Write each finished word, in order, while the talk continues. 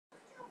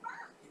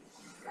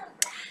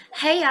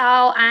Hey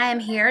y'all, I am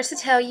here to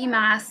tell you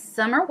my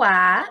summer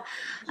why.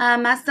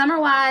 My summer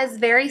why is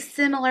very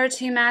similar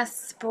to my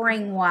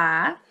spring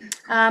why.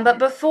 But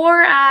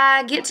before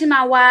I get to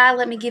my why,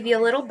 let me give you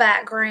a little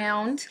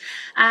background.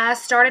 I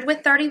started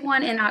with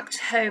 31 in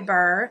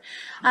October.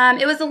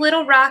 It was a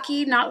little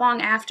rocky. Not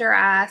long after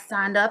I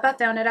signed up, I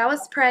found out I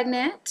was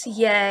pregnant.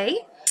 Yay.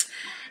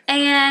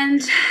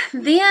 And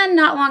then,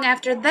 not long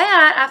after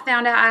that, I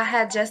found out I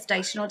had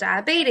gestational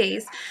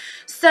diabetes.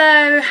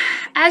 So,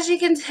 as you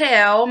can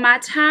tell, my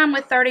time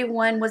with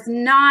 31 was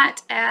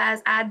not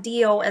as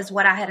ideal as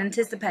what I had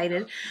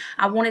anticipated.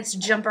 I wanted to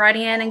jump right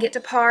in and get to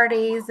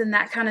parties and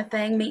that kind of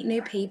thing, meet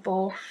new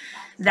people.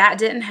 That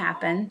didn't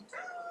happen.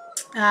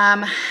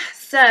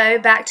 So,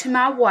 back to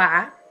my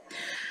why.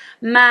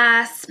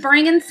 My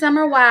spring and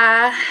summer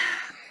why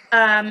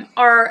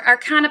are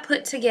kind of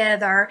put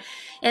together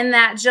in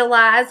that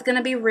July is going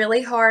to be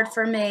really hard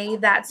for me.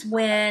 That's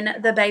when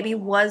the baby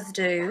was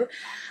due.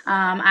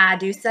 I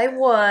do say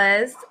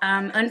was.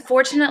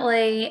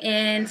 Unfortunately,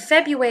 in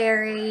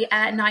February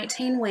at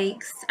 19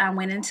 weeks, I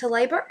went into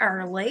labor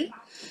early.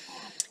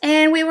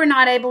 And we were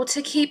not able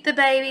to keep the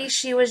baby.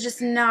 She was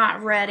just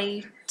not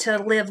ready to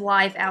live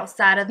life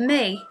outside of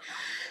me.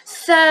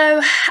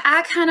 So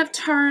I kind of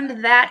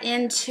turned that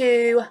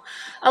into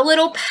a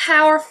little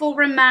powerful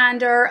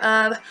reminder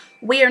of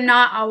we are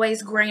not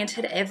always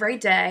granted every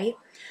day.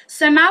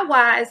 So my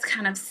why is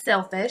kind of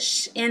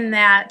selfish in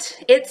that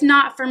it's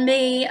not for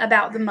me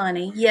about the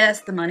money.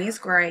 Yes, the money is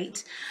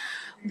great.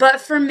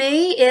 But for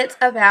me, it's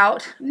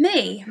about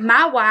me.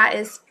 My why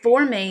is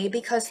for me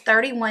because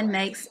 31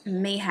 makes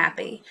me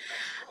happy.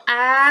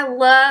 I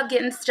love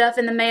getting stuff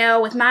in the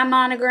mail with my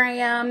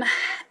monogram,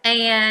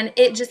 and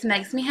it just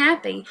makes me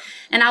happy.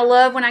 And I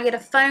love when I get a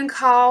phone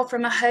call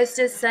from a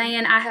hostess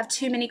saying I have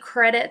too many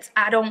credits.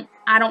 I don't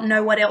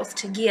know what else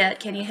to get.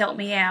 Can you help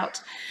me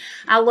out?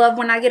 I love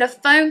when I get a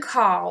phone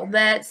call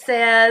that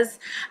says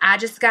I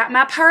just got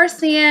my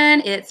purse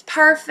in. It's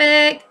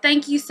perfect.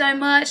 Thank you so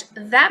much.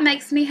 That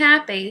makes me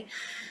happy.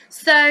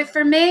 So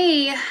for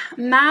me,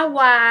 my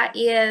why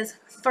is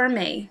for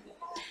me.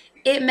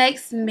 It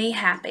makes me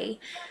happy.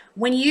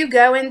 When you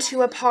go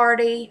into a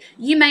party,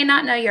 you may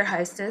not know your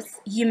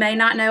hostess. You may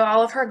not know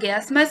all of her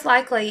guests. Most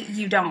likely,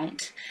 you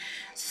don't.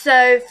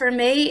 So for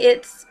me,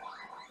 it's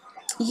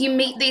you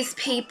meet these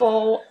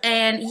people,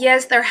 and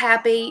yes, they're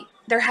happy.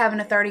 They're having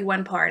a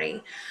 31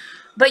 party.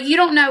 But you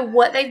don't know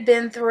what they've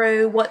been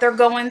through, what they're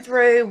going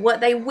through, what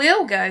they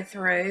will go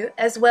through,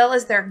 as well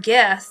as their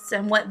guests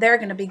and what they're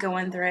going to be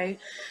going through.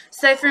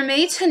 So for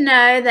me to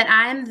know that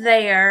I am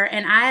there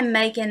and I am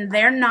making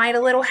their night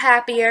a little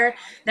happier,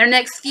 their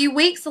next few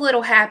weeks a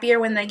little happier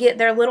when they get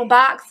their little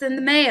box in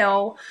the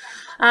mail,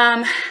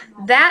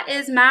 that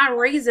is my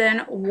reason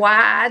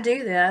why I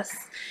do this.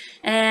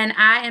 And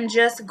I am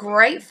just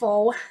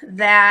grateful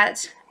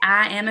that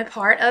I am a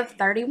part of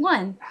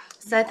 31.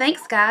 So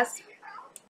thanks, guys.